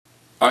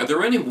Are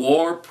there any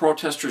war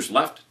protesters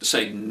left to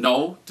say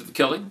no to the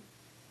killing?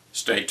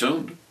 Stay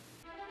tuned.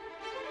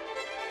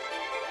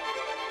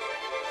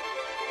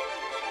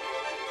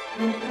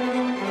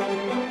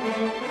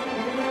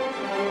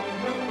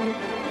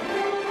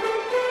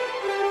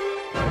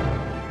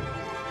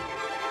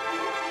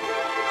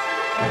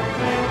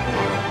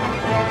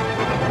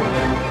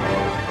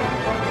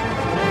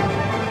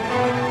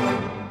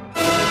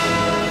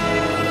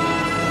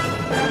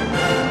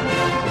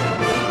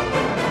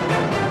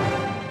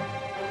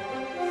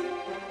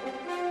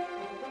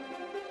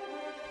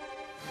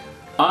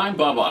 I'm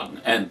Bob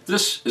Otten, and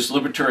this is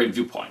Libertarian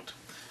Viewpoint.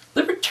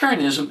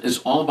 Libertarianism is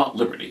all about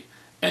liberty,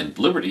 and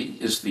liberty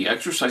is the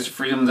exercise of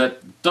freedom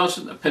that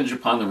doesn't impinge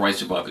upon the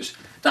rights of others.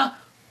 Now,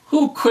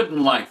 who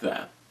couldn't like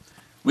that?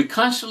 We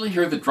constantly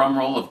hear the drum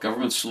roll of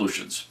government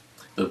solutions.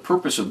 The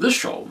purpose of this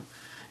show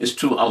is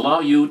to allow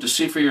you to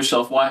see for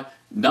yourself why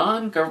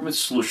non-government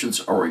solutions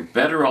are a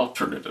better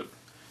alternative.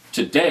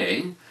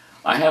 Today,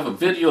 I have a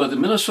video of the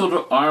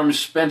Minnesota Arms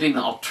Spending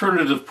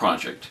Alternative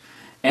Project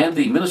and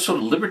the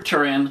Minnesota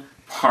Libertarian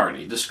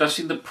Party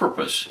discussing the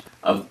purpose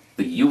of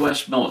the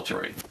U.S.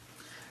 military.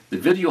 The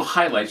video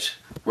highlights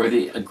where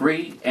they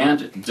agree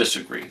and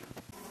disagree.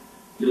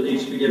 You'll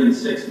each be given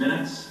 6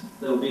 minutes.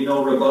 There will be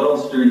no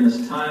rebuttals during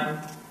this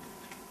time.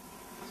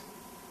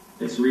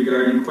 It's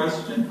regarding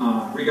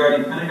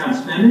Pentagon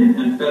spending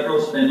and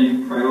federal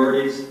spending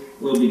priorities.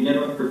 We'll begin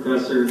with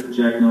Professor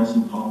Jack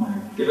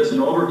Nelson-Pallmeyer. Give us an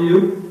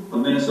overview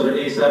of Minnesota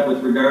ASAP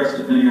with regards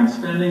to Pentagon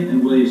spending,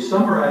 and will you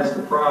summarize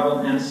the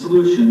problem and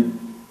solution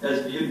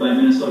as viewed by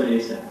Minnesota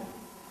ASAP?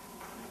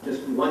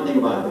 Just one thing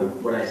about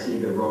what I see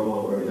the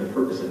role or the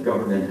purpose of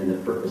government and the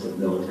purpose of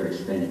military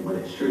spending, what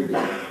it should be.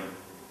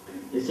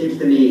 It seems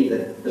to me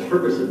that the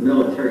purpose of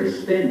military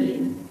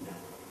spending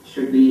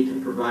should be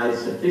to provide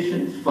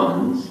sufficient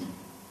funds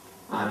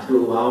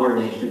to allow our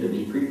nation to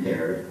be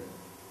prepared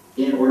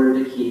in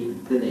order to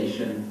keep the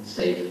nation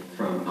safe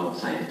from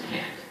outside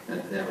attack.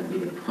 That would be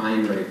the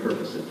primary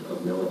purpose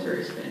of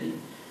military spending.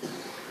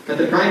 But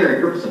the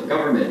primary purpose of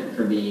government,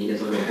 for me,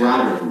 is a little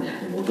broader than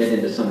that, and we'll get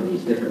into some of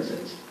these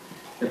differences.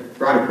 The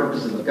broader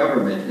purpose of the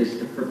government is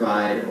to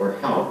provide or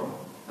help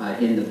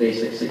in the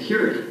basic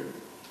security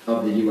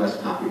of the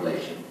U.S.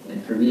 population.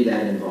 And for me,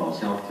 that involves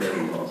healthcare, it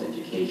involves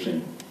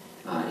education,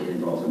 it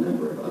involves a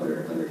number of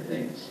other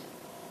things.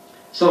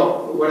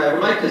 So what I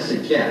would like to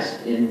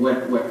suggest in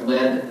what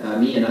led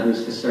me and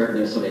others to start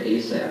Minnesota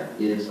ASAP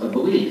is a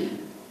belief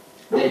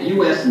that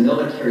U.S.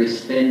 military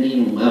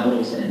spending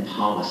levels and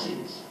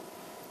policies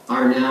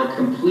are now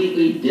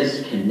completely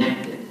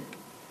disconnected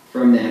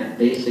from that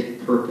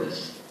basic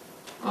purpose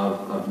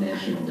of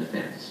national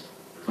defense,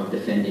 of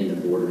defending the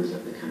borders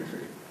of the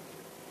country.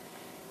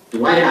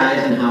 Dwight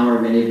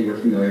Eisenhower, many of you are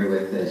familiar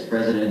with, as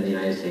President of the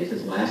United States,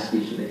 his last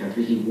speech to the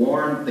country, he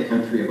warned the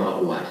country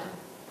about what?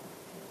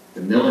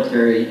 The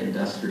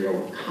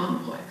military-industrial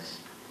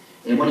complex.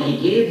 And when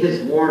he gave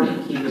his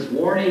warning, he was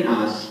warning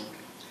us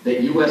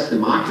that U.S.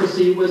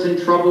 democracy was in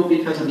trouble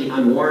because of the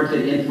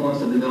unwarranted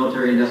influence of the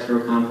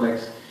military-industrial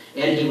complex,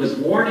 and he was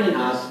warning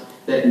us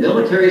that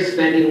military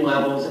spending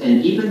levels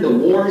and even the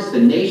wars the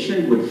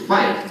nation would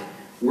fight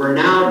were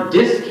now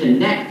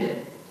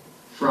disconnected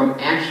from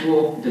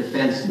actual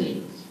defense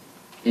needs.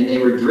 And they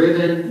were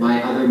driven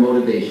by other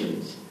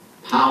motivations,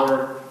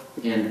 power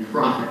and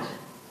profit.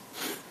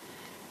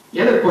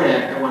 The other point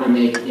I want to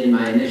make in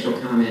my initial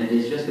comment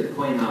is just to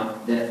point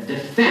out that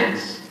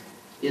defense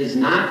is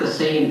not the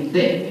same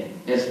thing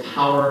as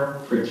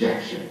power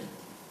projection.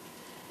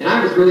 And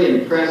I was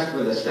really impressed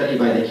with a study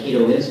by the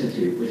Cato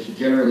Institute, which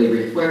generally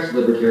reflects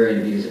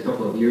libertarian views a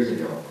couple of years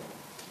ago,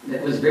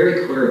 that was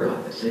very clear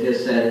about this. It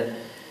has said,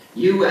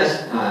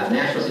 U.S.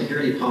 national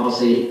security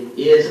policy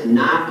is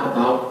not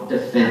about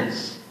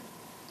defense.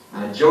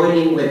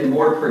 Joining with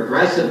more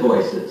progressive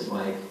voices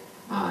like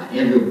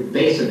Andrew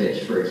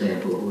Basovich, for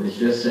example, who has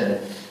just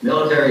said,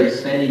 military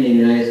spending in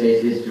the United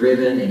States is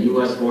driven, and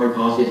U.S. foreign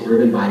policy is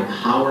driven by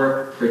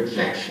power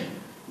projection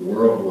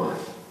worldwide.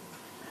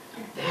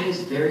 That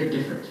is very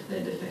different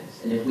than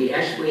defense. And if we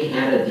actually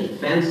had a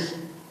defense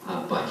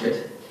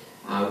budget,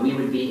 we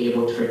would be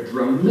able to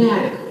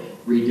dramatically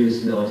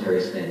reduce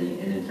military spending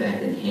and, in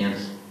fact,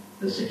 enhance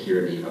the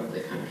security of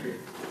the country.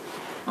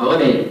 Let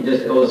me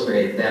just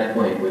illustrate that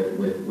point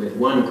with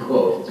one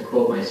quote. It's a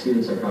quote my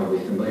students are probably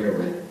familiar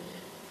with.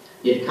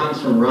 It comes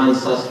from Ron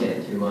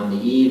Suskind, who on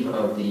the eve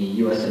of the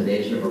U.S.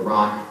 invasion of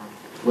Iraq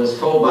was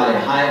told by a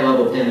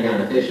high-level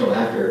Pentagon official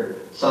after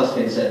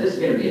Suskind said, this is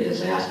going to be a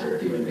disaster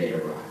if you invade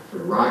Iraq, for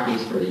the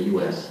Iraqis, for the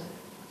U.S.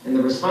 And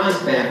the response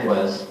back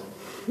was,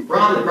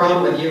 Ron, the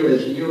problem with you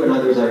is you and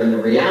others are in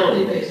the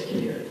reality-based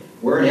community.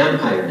 We're an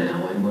empire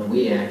now, and when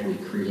we act, we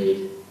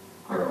create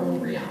our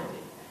own reality.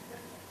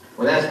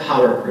 Well, that's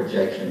power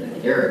projection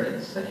and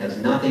arrogance that has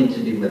nothing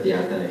to do with the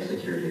authentic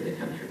security of the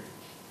country.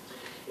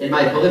 In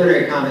my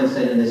preliminary comments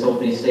and in this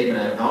opening statement,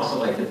 I would also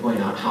like to point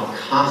out how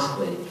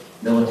costly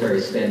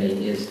military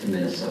spending is to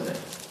Minnesota.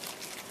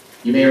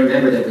 You may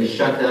remember that we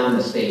shut down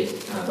the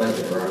state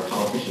budget, or our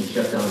politicians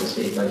shut down the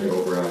state budget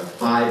over a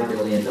 $5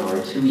 billion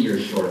two-year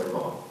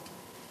shortfall.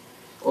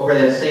 Over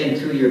that same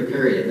 2-year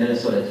period,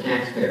 Minnesota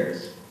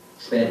taxpayers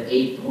spent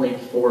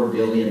 $8.4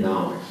 billion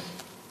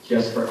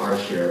just for our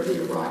share of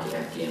the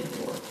Iraq-Afghan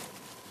war.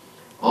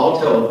 All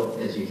told,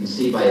 as you can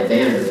see by a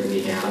banner that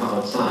we have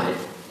outside,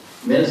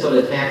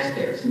 Minnesota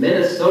taxpayers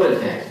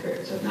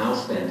have now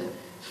spent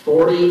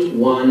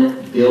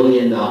 $41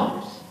 billion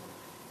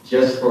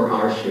just for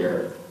our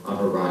share of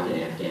Iraq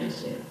and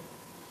Afghanistan.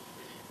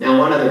 Now,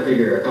 one other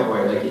figure, a couple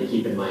I'd like you to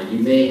keep in mind.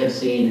 You may have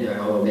seen,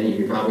 although many of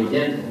you probably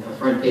didn't, a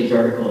front page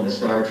article in the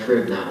Star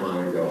Trib not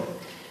long ago.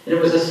 And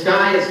it was a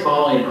sky is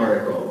falling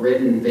article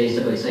written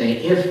basically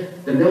saying,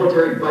 if the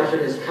military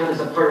budget is cut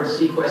as a part of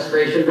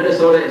sequestration,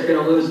 Minnesota is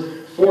going to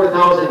lose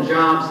 4,000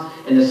 jobs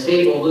and the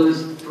state will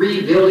lose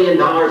 $3 billion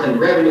in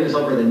revenues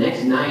over the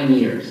next 9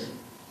 years.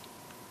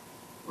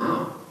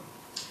 Wow.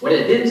 What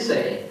it didn't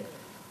say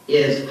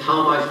is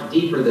how much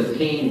deeper the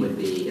pain would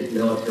be if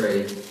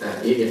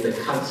if the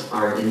cuts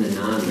are in the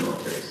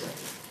non-military sector.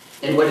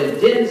 And what it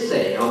didn't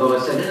say, although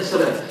it said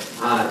Minnesota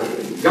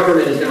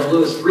government is going to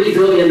lose $3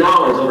 billion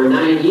over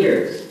 9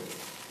 years,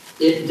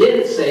 it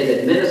didn't say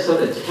that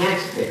Minnesota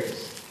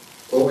taxpayers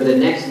over the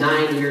next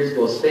 9 years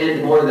will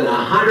spend more than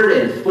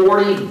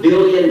 $140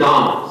 billion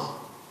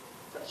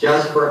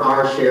just for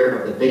our share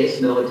of the base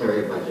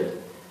military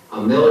budget,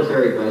 a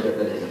military budget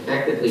that has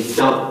effectively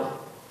doubled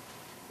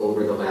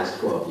over the last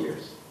 12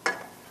 years.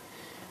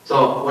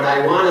 So what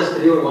I want us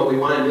to do and what we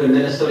want to do in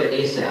Minnesota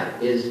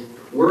ASAP is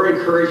we're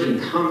encouraging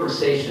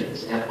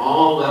conversations at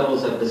all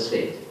levels of the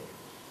state.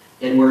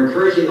 And we're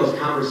encouraging those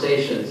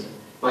conversations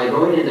by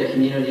going into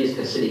communities,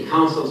 to city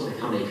councils, to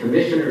county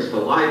commissioners, to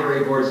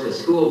library boards, to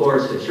school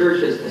boards, to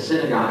churches, to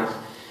synagogues.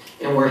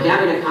 And we're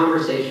having a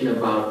conversation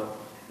about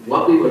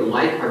what we would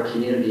like our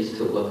communities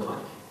to look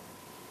like.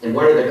 And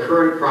what are the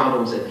current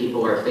problems that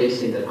people are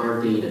facing that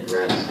aren't being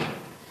addressed.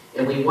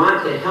 And we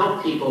want to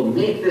help people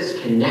make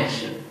this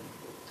connection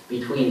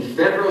between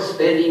federal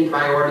spending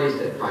priorities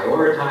that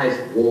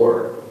prioritize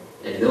war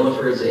and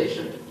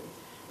militarization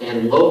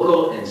and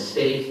local and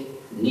state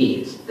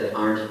needs that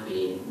aren't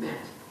being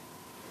met.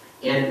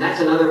 And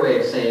that's another way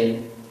of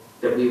saying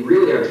that we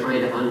really are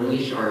trying to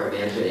unleash our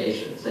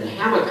imaginations and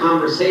have a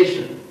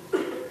conversation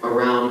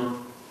around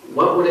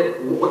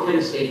what kind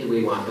of state do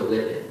we want to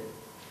live in.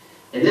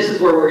 And this is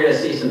where we're going to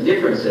see some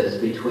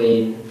differences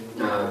between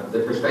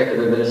the perspective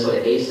of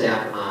Minnesota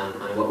ASAP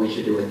on what we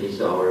should do with these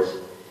dollars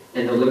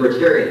and the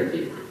Libertarian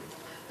view.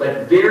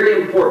 But very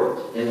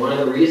important, and one of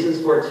the reasons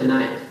for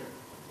tonight,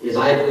 is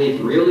I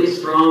believe really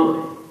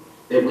strongly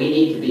that we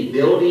need to be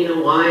building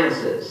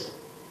alliances,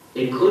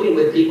 including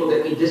with people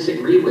that we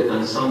disagree with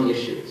on some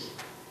issues.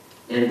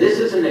 And this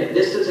is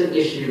an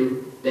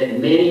issue that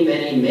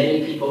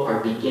many people are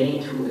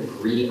beginning to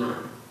agree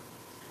on.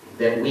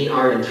 That we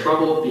are in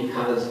trouble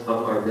because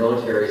of our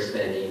military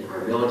spending,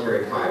 our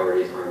military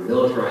priorities, our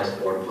militarized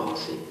foreign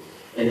policy,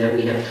 and that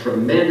we have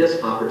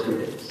tremendous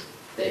opportunities.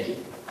 Thank you.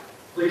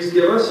 Please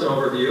give us an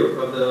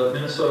overview of the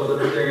Minnesota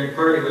Libertarian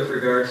Party with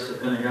regards to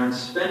Pentagon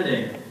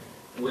spending.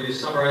 Will you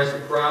summarize the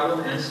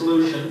problem and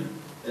solution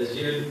as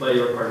viewed by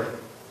your party?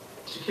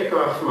 To kick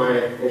off my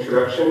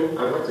introduction,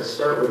 I'd like to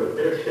start with a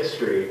bit of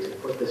history to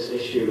put this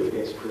issue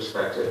into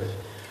perspective.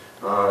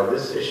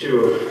 This issue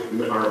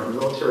of our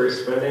military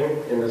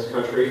spending in this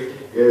country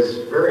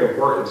is very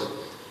important,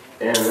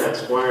 and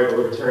that's why the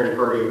Libertarian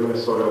Party of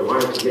Minnesota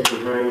wanted to get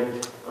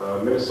behind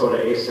Minnesota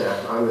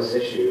ASAP on this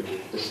issue,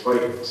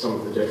 despite some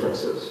of the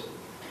differences.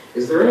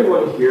 Is there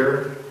anyone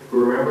here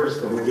who remembers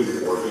the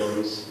movie War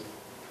Games?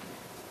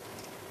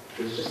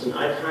 It was just an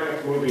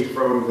iconic movie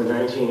from the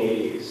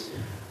 1980s,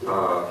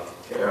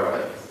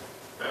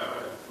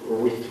 where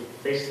we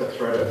faced the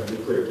threat of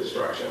nuclear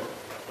destruction.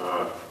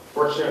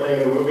 Fortunately, in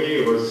the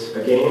movie, it was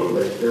a game,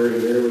 but it very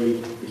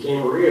nearly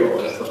became real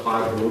as the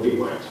plot of the movie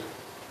went.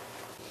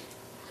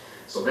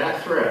 So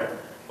that threat,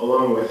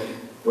 along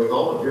with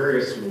all the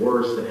various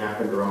wars that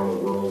happened around the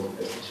world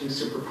as the two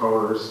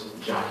superpowers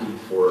jockeyed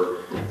for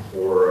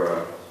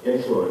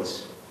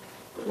influence,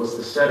 was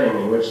the setting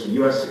in which the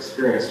U.S.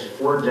 experienced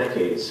 4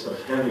 decades of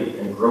heavy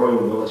and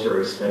growing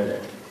military spending.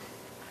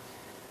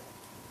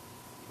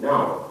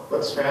 Now,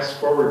 let's fast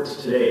forward to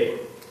today.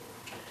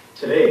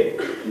 Today,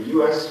 the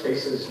U.S.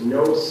 faces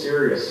no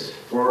serious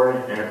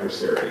foreign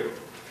adversary.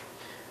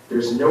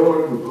 There's no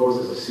one who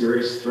poses a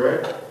serious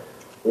threat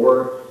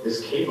or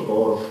is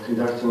capable of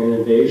conducting an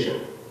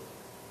invasion.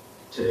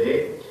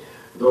 Today,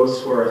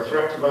 those who are a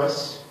threat to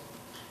us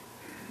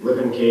live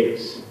in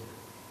caves.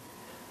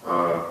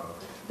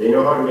 They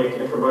know how to make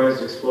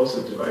improvised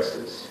explosive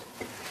devices.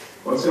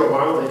 Once in a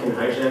while, they can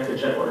hijack a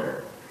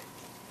jetliner.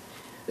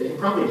 They can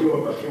probably do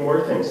a few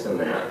more things than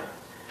that.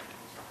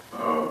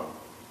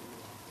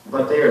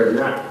 But they are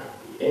not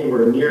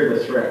anywhere near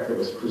the threat that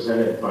was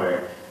presented by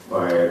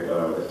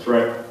the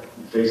threat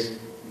faced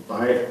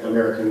by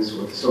Americans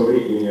with the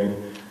Soviet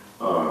Union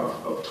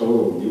of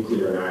total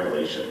nuclear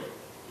annihilation.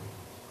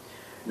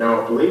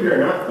 Now, believe it or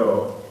not,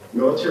 though,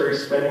 military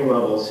spending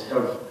levels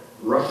have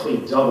roughly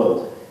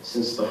doubled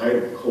since the height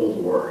of the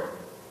Cold War.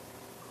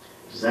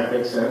 Does that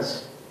make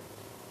sense?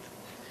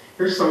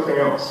 Here's something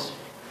else.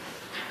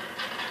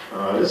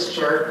 This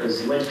chart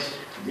is linked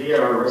via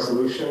our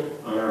resolution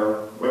on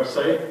our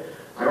website.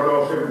 I don't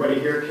know if everybody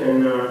here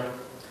can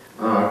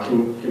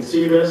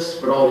see this,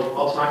 but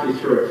I'll talk you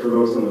through it for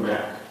those in the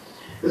back.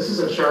 This is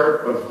a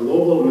chart of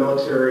global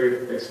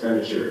military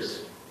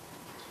expenditures.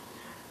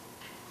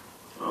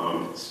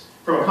 It's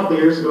from a couple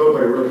years ago,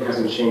 but it really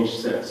hasn't changed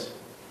since.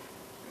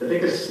 The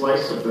biggest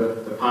slice of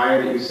the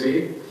pie that you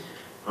see,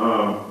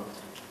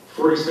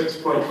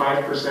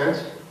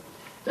 46.5%,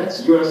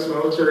 that's U.S.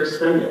 military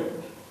spending.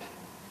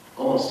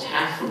 Almost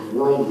half of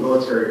world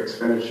military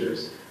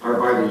expenditures are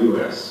by the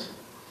U.S.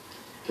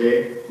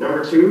 Okay,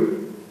 number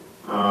two,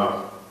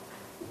 at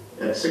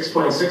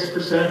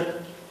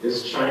 6.6%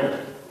 is China.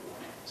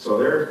 So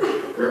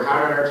they're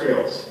hot on our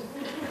tails.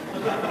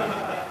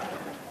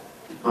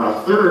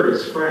 Third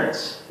is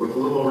France with a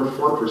little over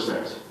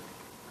 4%.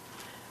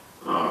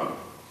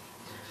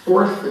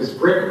 Fourth is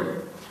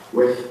Britain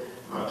with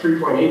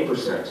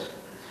 3.8%.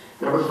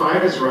 Number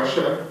 5 is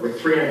Russia with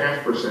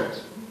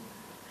 3.5%.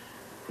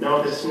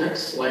 Now this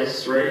next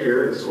slice right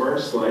here, this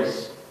orange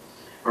slice,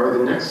 are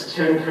the next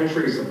 10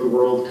 countries of the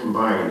world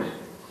combined.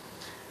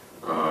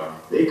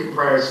 They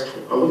comprise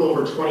a little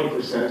over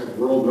 20% of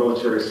world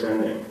military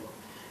spending.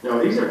 Now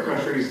these are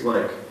countries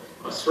like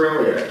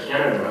Australia,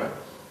 Canada,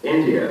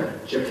 India,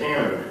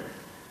 Japan,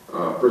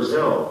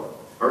 Brazil,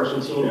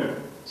 Argentina,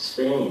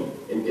 Spain,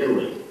 and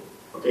Italy.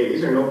 Okay,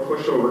 these are no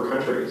pushover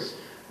countries,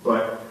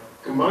 but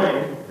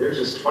combined, they're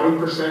just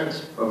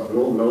 20% of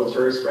world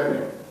military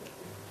spending.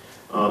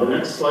 The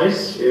next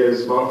slice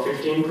is about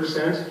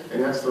 15%,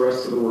 and that's the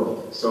rest of the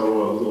world.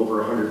 So a little over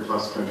 100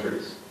 plus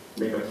countries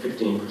make up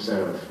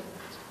 15%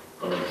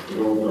 of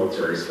world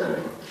military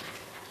spending.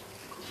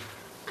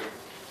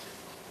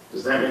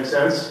 Does that make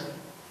sense?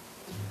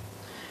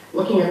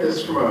 Looking at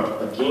this from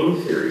a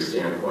game theory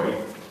standpoint,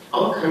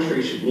 all a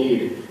country should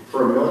need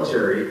for a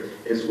military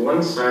is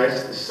one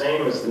size the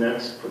same as the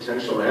next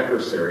potential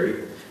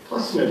adversary,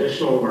 plus an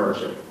additional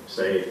margin,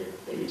 say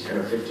maybe 10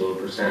 or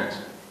 15%.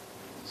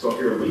 So if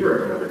you're a leader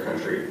of another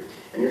country,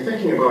 and you're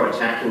thinking about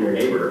attacking your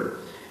neighbor,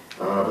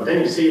 but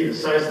then you see the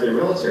size of their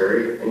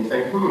military, and you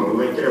think, we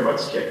might get our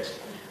butts kicked.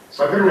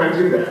 So I better not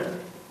do that.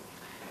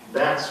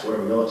 That's what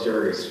a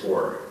military is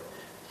for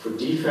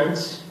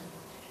defense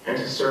and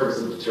to serve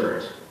as a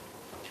deterrent.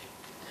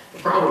 The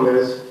problem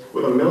is,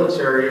 with a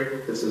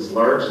military that's as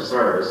large as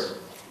ours,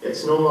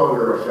 it's no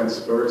longer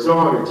offensive, or it's no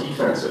longer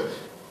defensive.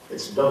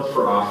 It's built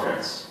for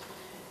offense.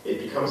 It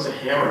becomes a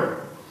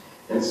hammer,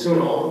 and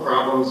soon all the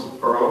problems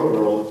around the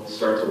world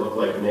start to look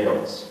like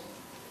nails.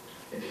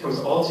 It becomes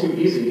all too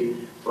easy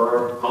for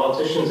our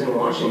politicians in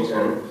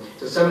Washington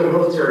to send the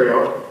military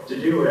out to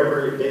do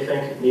whatever they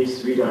think needs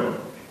to be done.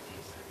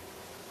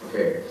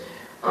 Okay.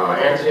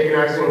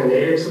 Antagonizing the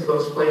natives of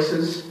those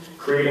places,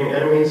 creating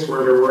enemies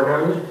where there were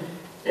none,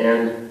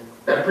 and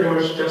that pretty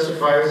much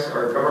justifies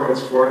our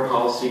government's foreign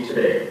policy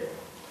today.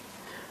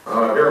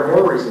 There are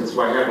more reasons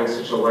why having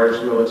such a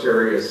large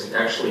military is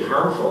actually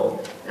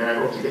harmful, and I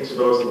hope to get to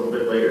those a little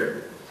bit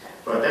later.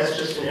 But that's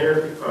just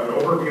an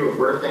overview of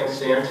where things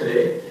stand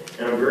today,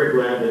 and I'm very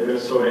glad that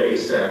Minnesota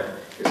ASAP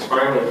is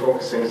finally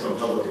focusing some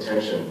public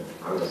attention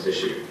on this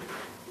issue.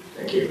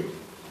 Thank you.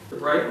 The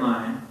bright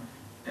line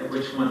at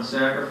which one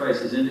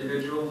sacrifices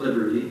individual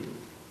liberty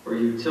or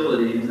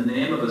utility in the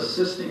name of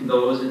assisting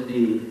those in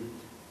need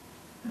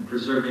and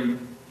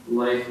preserving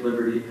life,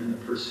 liberty, and the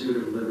pursuit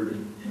of liberty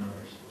in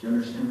others. Do you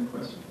understand the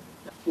question?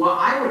 Well,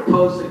 I would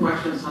pose the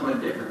question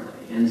somewhat differently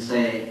and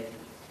say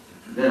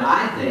that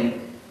I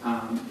think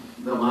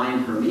the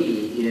line for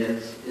me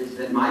is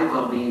that my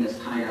well-being is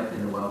tied up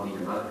in the well-being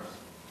of others.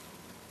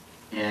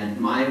 And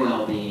my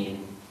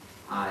well-being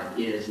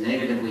is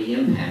negatively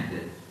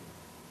impacted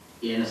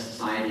in a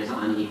society as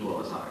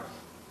unequal as ours.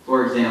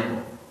 For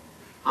example,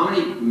 how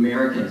many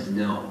Americans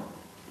know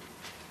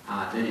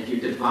that if you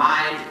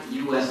divide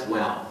U.S.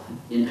 wealth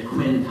into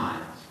quintiles,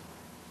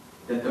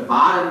 that the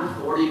bottom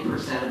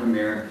 40% of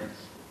Americans,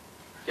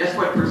 guess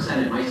what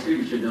percentage, my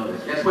students should know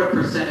this, guess what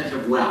percentage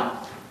of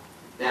wealth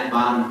that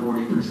bottom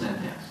 40%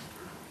 has?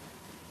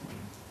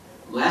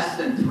 Less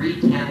than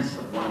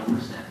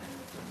 0.3%.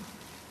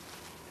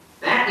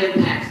 That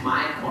impacts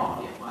my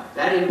quality of life.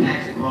 That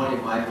impacts the quality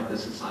of life of the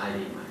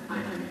society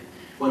I'm in.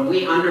 When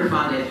we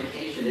underfund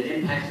education, it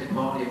impacts the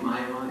quality of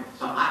my life.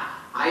 So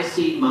I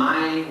see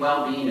my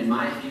well-being and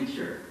my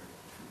future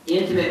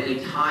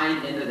intimately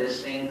tied into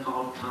this thing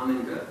called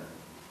common good.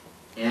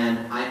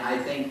 And I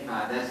think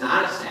that's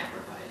not a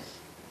sacrifice.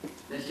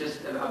 It's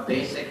just a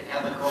basic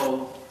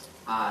ethical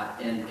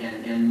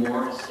and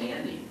moral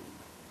standing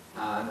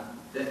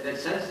that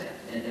says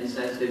that, and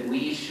says that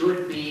we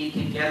should be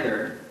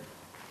together,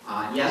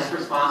 yes,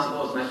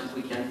 responsible as much as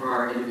we can for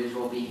our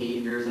individual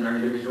behaviors and our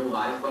individual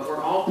lives, but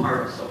we're all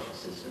part of a social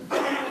system.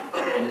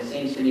 And it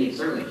seems to me,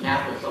 certainly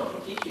Catholic social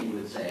teaching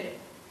would say,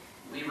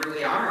 we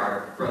really are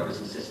our brothers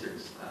and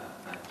sisters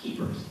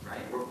keepers,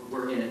 right?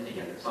 We're in it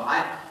together. So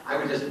I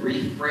would just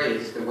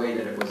rephrase the way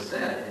that it was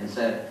said and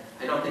said,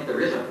 I don't think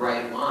there is a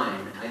bright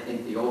line. I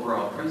think the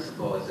overall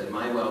principle is that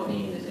my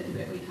well-being is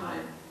intimately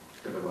tied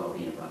to the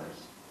well-being of others.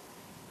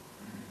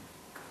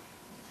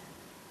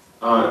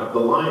 The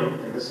line,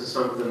 and this is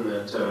something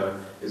that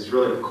is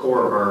really the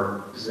core of our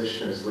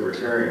position as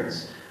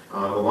libertarians, the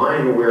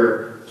line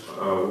where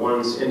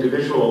one's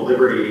individual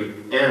liberty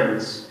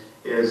ends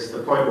is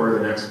the point where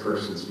the next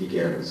person's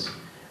begins.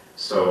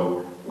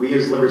 So we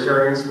as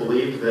libertarians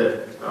believe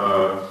that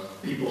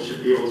people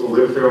should be able to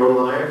live their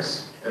own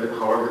lives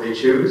however they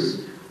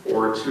choose,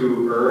 or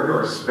to earn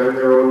or spend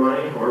their own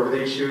money however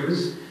they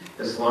choose,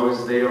 as long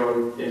as they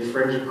don't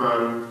infringe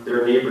upon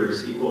their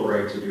neighbor's equal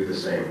right to do the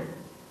same.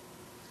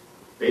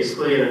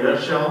 Basically, in a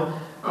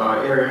nutshell,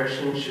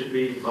 interaction should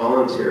be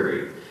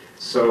voluntary.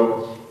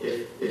 So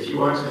if you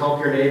want to help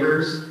your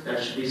neighbors,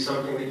 that should be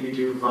something that you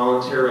do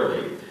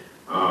voluntarily.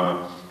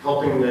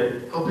 Helping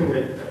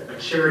a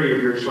charity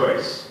of your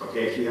choice.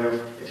 Okay, if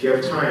you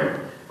have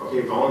time,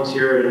 okay,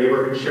 volunteer at a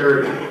neighborhood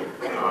charity.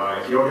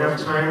 If you don't have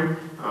time,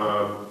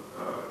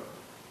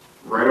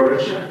 write out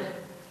a check.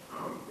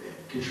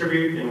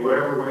 Contribute in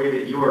whatever way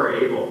that you are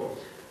able.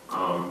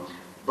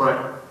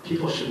 But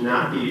people should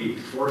not be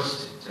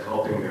forced to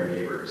helping their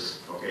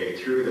neighbors, okay,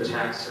 through the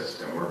tax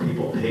system where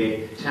people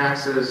pay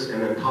taxes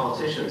and then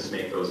politicians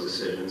make those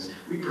decisions.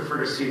 We prefer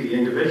to see the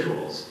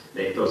individuals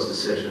make those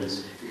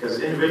decisions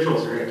because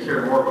individuals are going to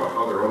care more about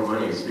how their own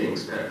money is being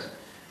spent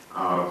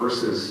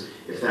versus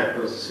if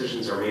those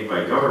decisions are made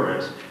by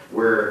government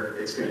where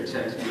it's going to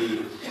tend to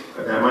be,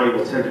 that money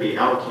will tend to be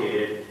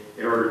allocated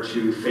in order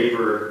to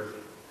favor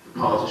the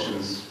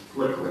politicians'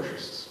 political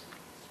interests.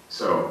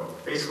 So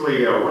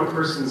basically, one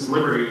person's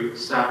liberty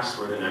stops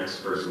where the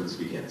next person's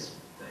begins.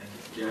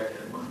 Thank you. Jack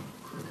had one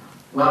quick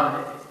comment.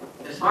 Well,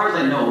 as far as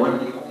I know, one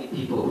of the only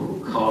people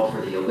who called for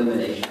the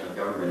elimination of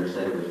government or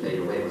said it would fade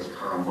away was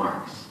Karl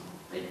Marx.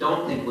 I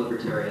don't think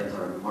libertarians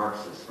are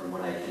Marxists from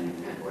what I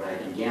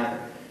can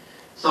gather.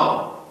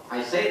 So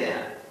I say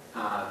that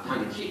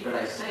tongue-in-cheek, but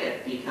I say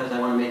it because I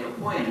want to make a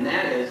point, and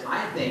that is,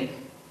 I think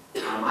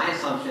my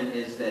assumption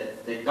is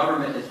that the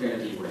government is going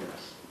to be with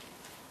us.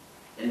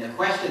 And the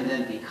question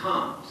then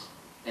becomes,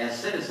 as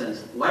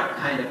citizens, what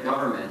kind of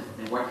government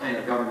and what kind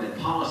of government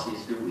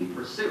policies do we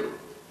pursue?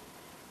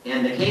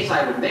 And the case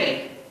I would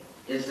make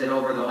is that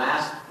over the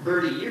last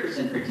 30 years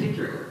in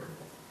particular,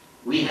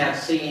 we have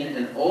seen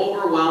an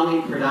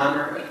overwhelming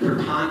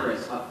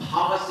preponderance of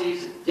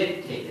policies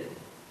dictated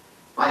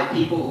by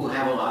people who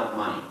have a lot of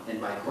money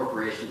and by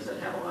corporations that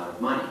have a lot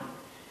of money.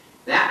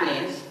 That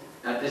means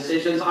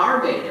decisions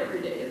are made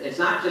every day. It's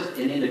not just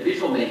an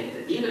individual making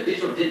it. The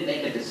individual didn't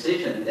make a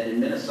decision that in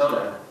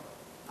Minnesota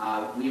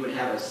we would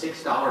have a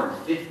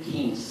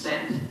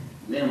 $6.15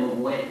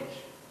 minimum wage.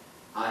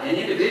 An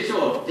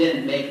individual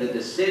didn't make the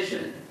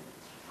decision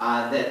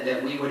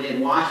that we would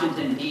in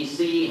Washington,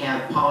 D.C.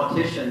 have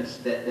politicians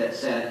that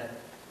said,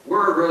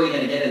 we're really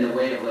going to get in the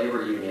way of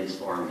labor unions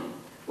forming.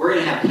 We're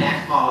going to have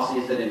tax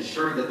policies that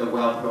ensure that the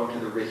wealth go to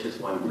the richest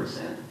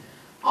 1%.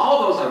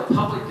 All those are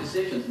public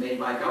decisions made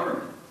by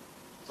government.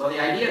 So the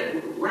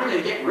idea, we're not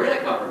going to get rid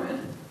of government.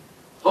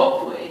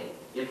 Hopefully,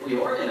 if we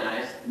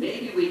organize,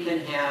 maybe we can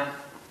have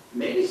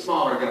maybe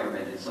smaller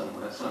government in some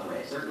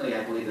way. Certainly,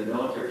 I believe the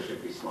military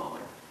should be smaller.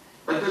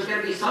 But there's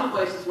going to be some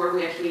places where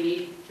we actually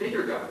need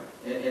bigger government.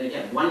 And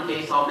again, one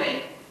case I'll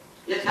make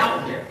is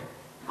healthcare.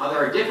 There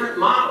are different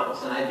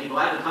models, and I'd be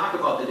glad to talk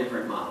about the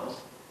different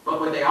models. But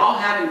what they all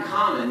have in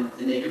common,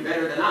 and they do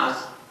better than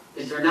us,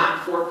 is they're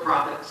not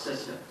for-profit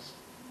systems.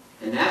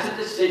 And that's a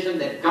decision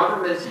that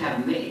governments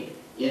have made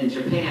in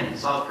Japan, in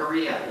South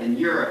Korea, in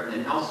Europe,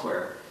 and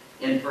elsewhere.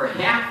 And for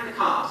half the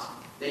cost,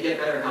 they get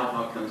better health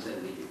outcomes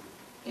than we do.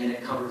 And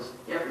it covers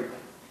everybody.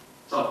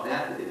 So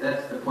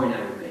that's the point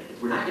I would make,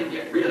 is we're not going to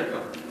get rid of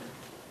government.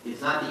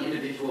 It's not the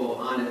individual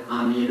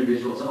on the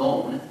individual's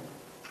own.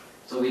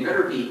 So we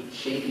better be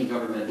shaping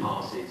government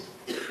policies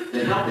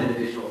that help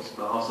individuals,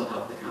 but also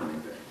help the common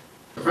good.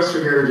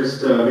 Professor here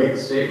just made the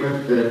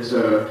statement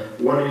that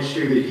one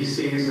issue that he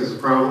sees as a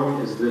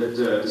problem is that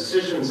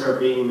decisions are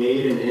being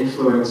made and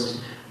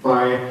influenced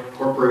by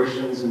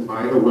corporations and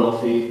by the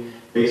wealthy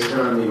based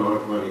on the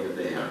amount of money that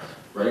they have,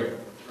 right?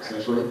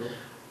 Essentially.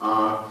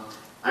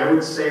 I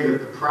would say that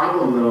the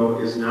problem, though,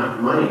 is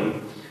not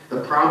money.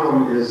 The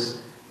problem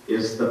is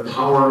the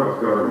power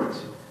of government.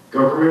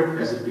 Government,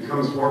 as it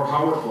becomes more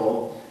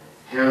powerful,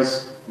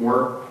 has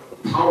more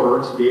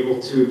power to be able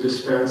to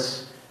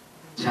dispense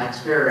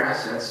taxpayer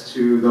assets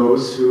to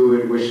those who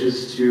it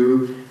wishes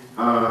to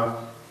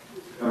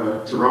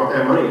route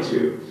that money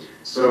to.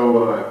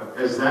 So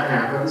as that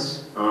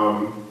happens,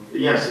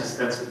 yes,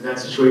 that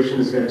situation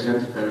is going to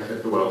tend to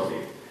benefit the wealthy.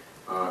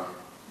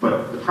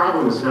 But the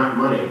problem is not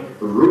money.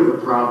 The root of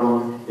the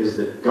problem is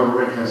that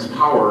government has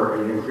power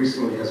and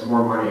increasingly has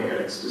more money at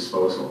its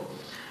disposal.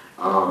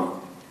 On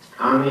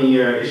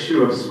the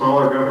issue of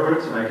smaller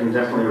government, I can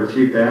definitely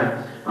refute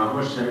that. How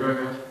much time do I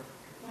have?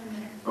 1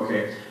 minute.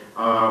 Okay.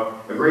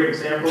 A great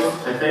example,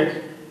 I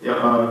think,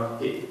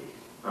 the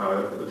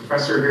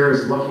professor here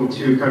is looking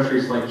to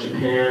countries like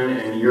Japan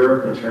and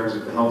Europe in terms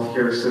of the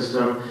healthcare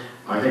system.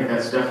 I think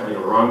that's definitely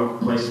the wrong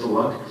place to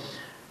look.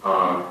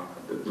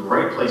 The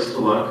right place to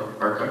look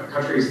are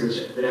countries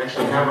that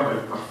actually have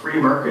a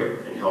free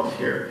market in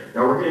healthcare.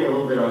 Now we're getting a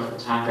little bit off the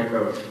topic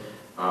of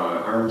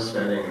arms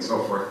spending and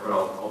so forth, but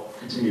I'll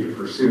continue to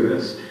pursue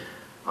this.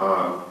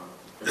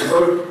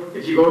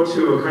 If you go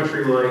to a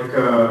country like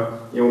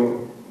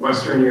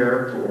Western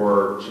Europe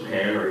or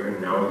Japan or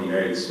even now the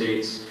United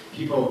States,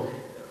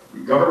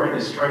 government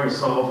is trying to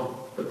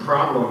solve the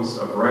problems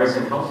of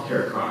rising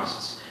healthcare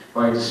costs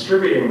by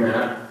distributing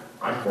that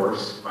by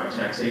force, by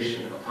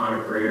taxation, upon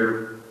a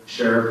greater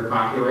share of the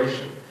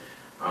population.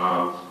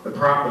 The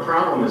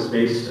problem is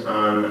based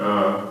on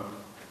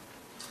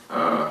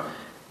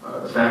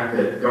the fact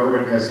that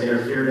government has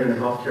interfered in the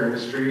healthcare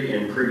industry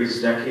in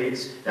previous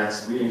decades.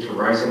 That's leading to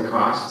rising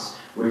costs,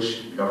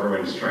 which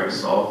government is trying to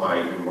solve by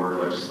even more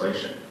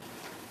legislation.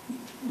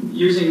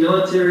 Using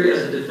military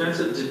as a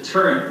defensive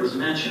deterrent was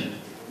mentioned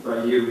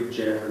by you,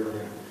 Jack,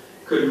 earlier.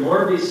 Could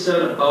more be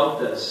said about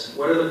this?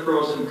 What are the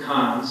pros and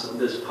cons of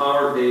this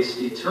power-based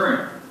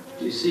deterrent?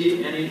 Do you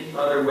see any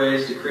other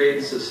ways to create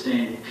and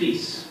sustain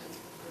peace?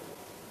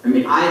 I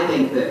mean, I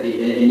think that,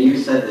 and you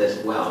said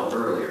this well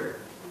earlier,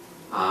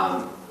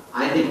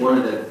 I think one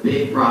of the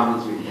big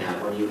problems you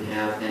have when you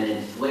have an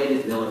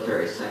inflated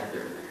military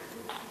sector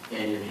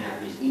and you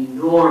have these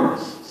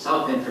enormous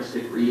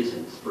self-interested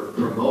reasons for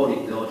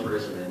promoting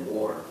militarism and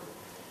war,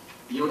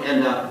 you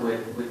end up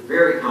with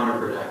very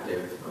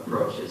counterproductive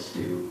approaches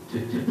to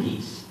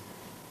peace.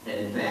 And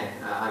in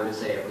fact, I would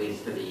say it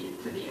leads to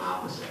the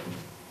opposite.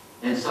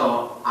 And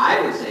so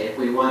I would say if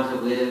we want to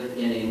live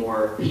in a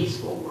more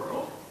peaceful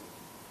world,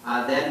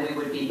 then we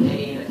would be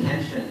paying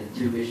attention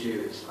to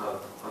issues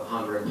of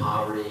hunger and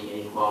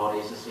poverty,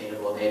 inequality,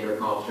 sustainable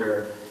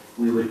agriculture.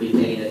 We would be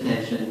paying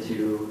attention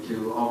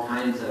to all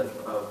kinds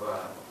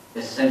of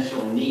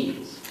essential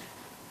needs.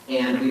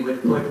 And we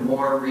would put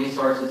more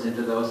resources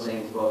into those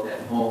things both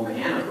at home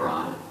and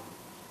abroad,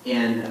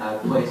 and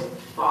place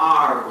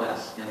far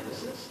less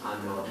emphasis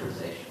on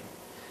militarization.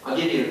 I'll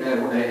give you,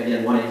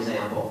 again, one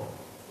example.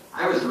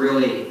 I was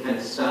really kind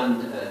of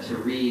stunned to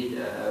read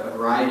a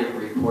variety of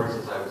reports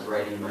as I was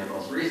writing my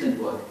most recent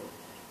book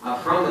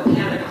from the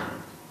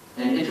Pentagon.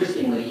 And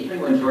interestingly,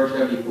 even when George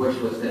W. Bush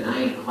was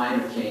denying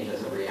climate change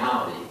as a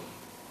reality,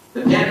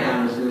 the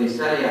Pentagon was doing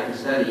study after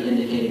study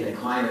indicating that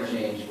climate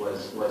change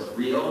was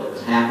real, it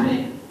was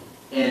happening,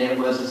 and it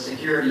was a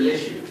security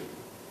issue.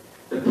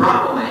 The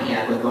problem I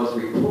had with those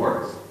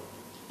reports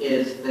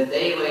is that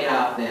they laid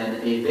out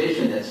then a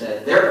vision that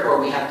said,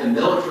 therefore we have to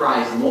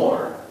militarize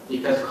more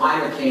because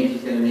climate change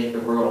is going to make the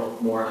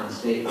world more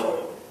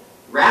unstable.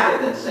 Rather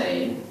than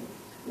saying,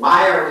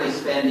 why are we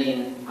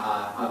spending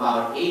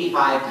about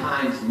 85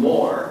 times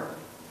more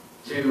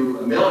to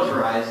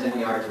militarize than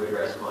we are to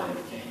address climate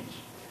change?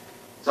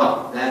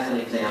 So that's an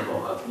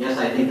example of, yes,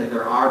 I think that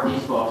there are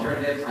peaceful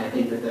alternatives. I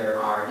think that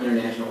there are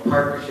international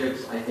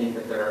partnerships. I think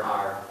that there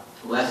are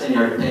lessening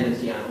our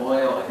dependency on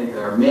oil. I think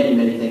there are many,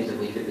 many things that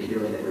we could be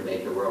doing that would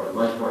make the world a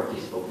much more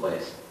peaceful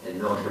place, and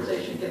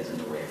militarization gets in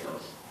the way of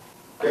those.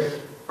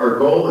 If our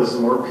goal is a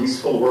more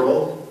peaceful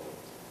world,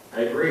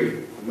 I agree.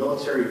 The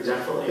military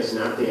definitely is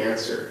not the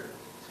answer.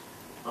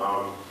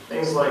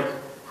 Things like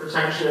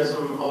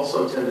protectionism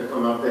also tend to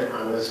come up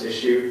on this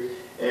issue,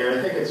 and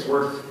I think it's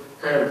worth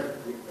kind of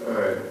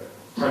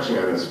touching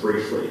on this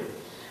briefly.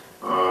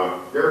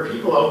 There are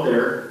people out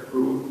there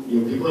who,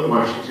 people in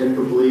Washington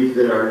who believe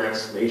that our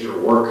next major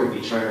war could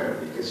be China,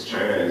 because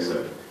China is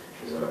a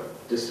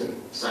distant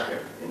second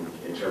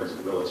in terms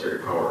of military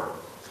power.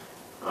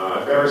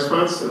 I've got a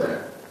response to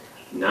that.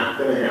 Not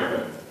going to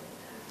happen.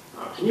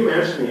 Can you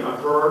imagine the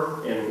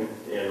uproar in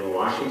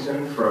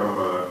Washington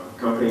from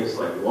companies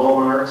like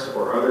Walmart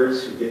or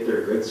others who get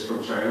their goods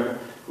from China,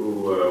 who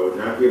would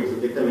not be able to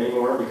get them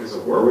anymore because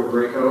a war would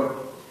break out?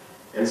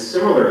 And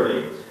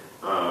similarly,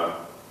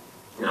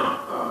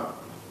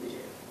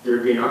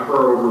 there'd be an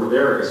uproar over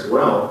there as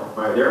well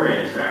by their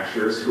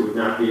manufacturers who would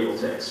not be able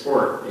to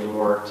export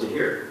anymore to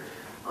here.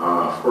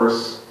 Of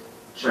course,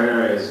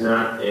 China is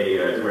not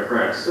a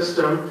democratic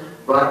system,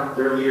 but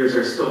their leaders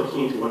are still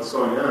keen to what's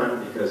going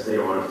on because they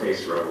don't want to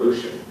face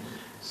revolution.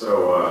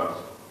 So,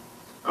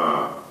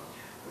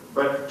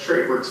 but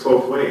trade works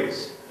both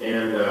ways.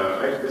 And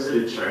I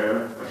visited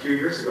China a few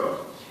years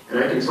ago, and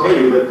I can tell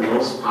you that the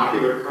most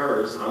popular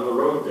cars on the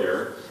road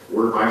there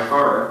were by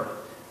far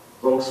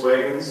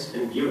Volkswagens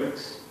and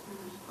Buicks.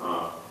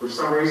 For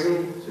some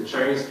reason, the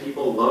Chinese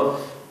people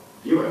love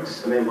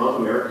Buicks, and they love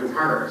American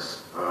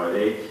cars.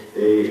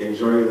 They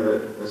enjoy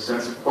the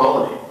sense of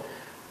quality.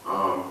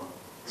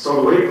 So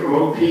the way to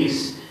promote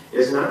peace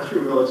is not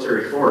through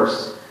military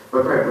force,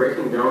 but by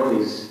breaking down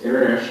these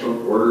international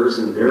borders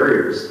and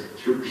barriers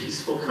through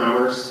peaceful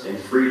commerce and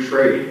free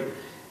trade,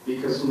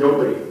 because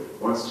nobody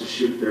wants to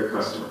shoot their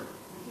customer.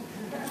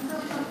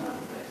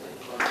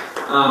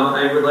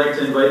 I would like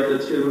to invite the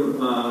two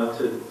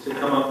to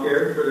come up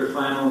here for their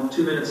final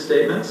 2-minute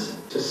statements.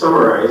 To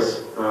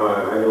summarize,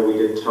 I know we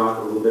did talk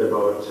a little bit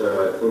about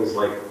things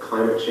like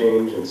climate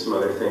change and some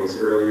other things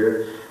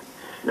earlier.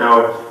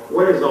 Now,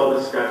 what has all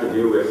this got to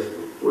do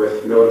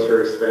with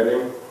military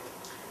spending?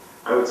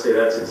 I would say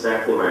that's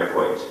exactly my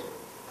point.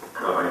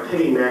 By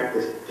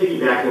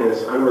piggybacking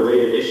this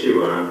unrelated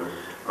issue on,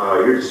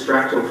 you're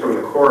distracting from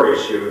the core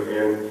issue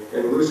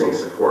and losing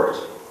support.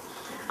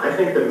 I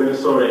think that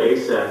Minnesota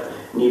ASAP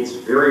needs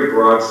very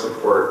broad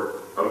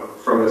support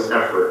from this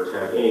effort to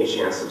have any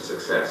chance of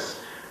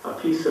success. A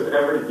piece of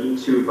every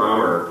B-2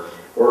 bomber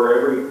or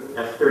every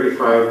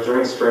F-35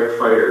 Joint Strike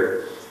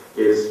Fighter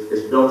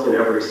is built in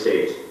every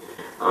state.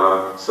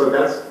 So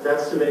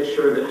that's to make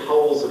sure that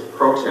howls of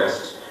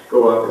protest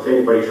go up if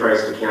anybody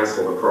tries to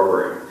cancel the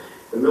program.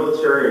 The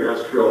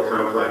military-industrial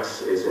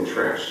complex is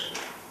entrenched.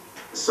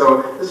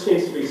 So this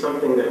needs to be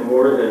something that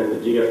more than the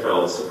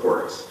DFL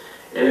supports.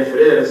 And if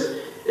it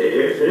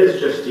is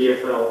just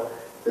DFL,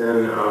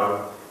 then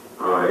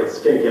it's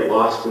going to get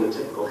lost in the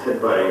typical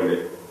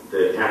headbutting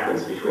that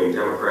happens between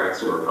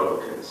Democrats and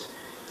Republicans.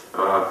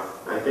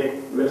 I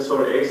think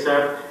Minnesota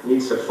ASAP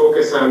needs to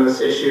focus on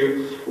this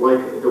issue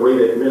like the way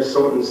that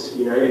Minnesotans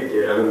United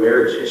did on the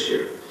marriage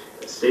issue.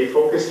 Stay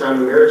focused on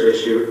the marriage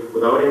issue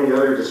without any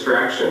other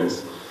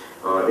distractions.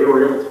 They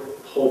were able to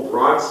hold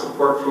broad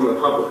support from the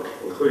public,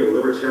 including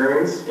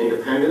libertarians,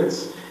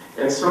 independents,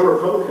 and some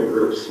Republican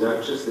groups,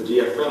 not just the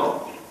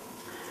DFL.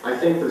 I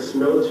think this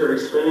military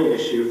spending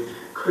issue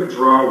could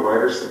draw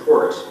wider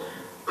support.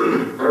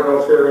 I don't know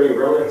if there are any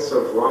remnants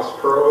of Ross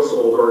Perot's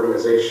old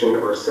organization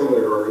or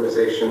similar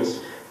organizations,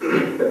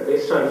 but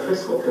based on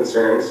fiscal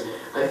concerns,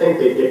 I think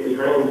they'd get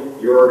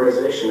behind your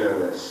organization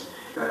on this.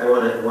 I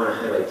want to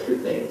highlight two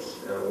things.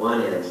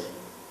 One is,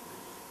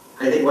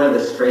 I think one of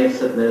the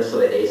strengths of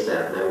Minnesota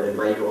ASAP, and I would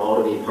invite you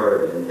all to be part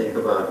of it, and think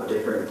about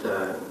different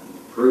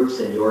groups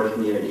in your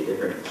community,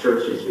 different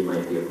churches you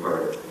might be a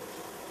part of,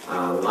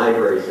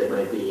 libraries that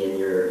might be in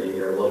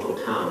your local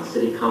town,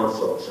 city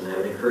councils, and I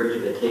would encourage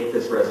you to take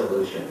this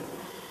resolution.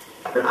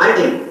 But I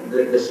think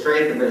the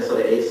strength of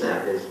Minnesota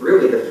ASAP is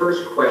really the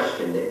first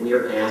question that we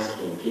are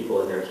asking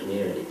people in their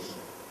communities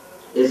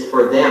is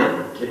for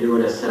them to do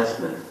an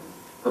assessment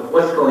of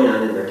what's going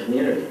on in their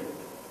community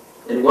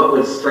and what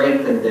would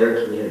strengthen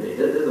their community.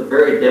 This is a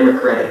very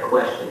democratic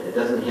question. It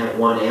doesn't have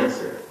one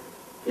answer.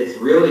 It's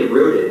really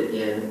rooted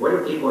in what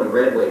do people in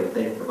Red Wing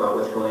think about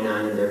what's going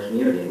on in their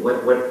community and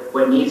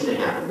what needs to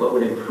happen, what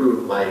would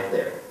improve life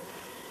there.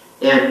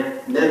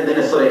 And then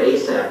Minnesota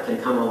ASAP can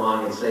come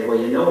along and say, well,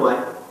 you know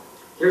what?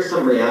 Here's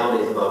some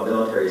realities about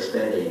military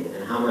spending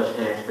and how much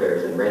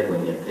taxpayers in Red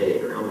Wing have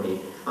paid, or how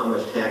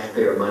much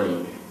taxpayer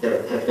money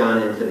has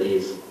gone into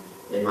these,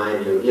 in my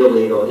view,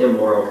 illegal,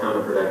 immoral,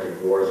 counterproductive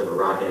wars of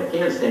Iraq and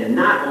Afghanistan. And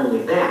not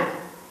only that,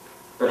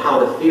 but how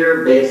the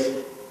fear-based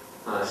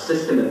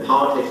system and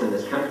politics in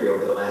this country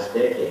over the last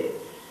decade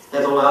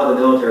has allowed the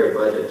military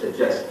budget to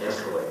just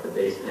escalate, the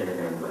base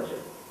Pentagon budget.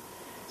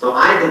 So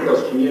I think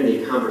those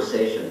community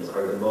conversations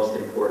are the most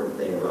important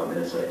thing about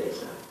Minnesota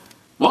ASAP.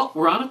 Well,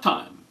 we're out of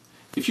time.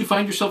 If you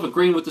find yourself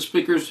agreeing with the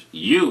speakers,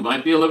 you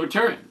might be a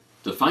libertarian.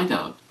 To find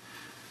out,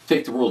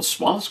 take the world's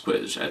smallest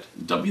quiz at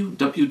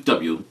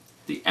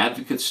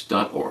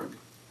www.theadvocates.org.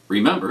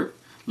 Remember,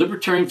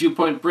 Libertarian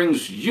Viewpoint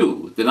brings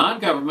you the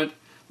non-government,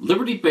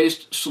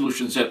 liberty-based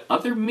solutions that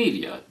other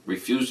media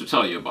refuse to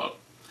tell you about.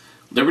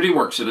 Liberty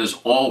works and is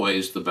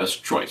always the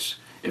best choice.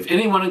 If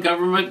anyone in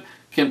government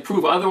can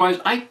prove otherwise,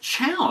 I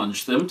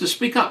challenge them to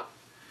speak up.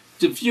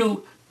 To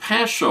view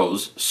past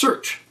shows,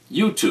 search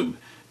YouTube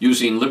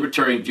using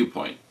Libertarian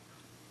Viewpoint.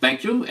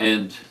 Thank you,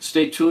 and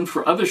stay tuned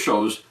for other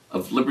shows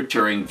of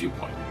Libertarian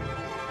Viewpoint.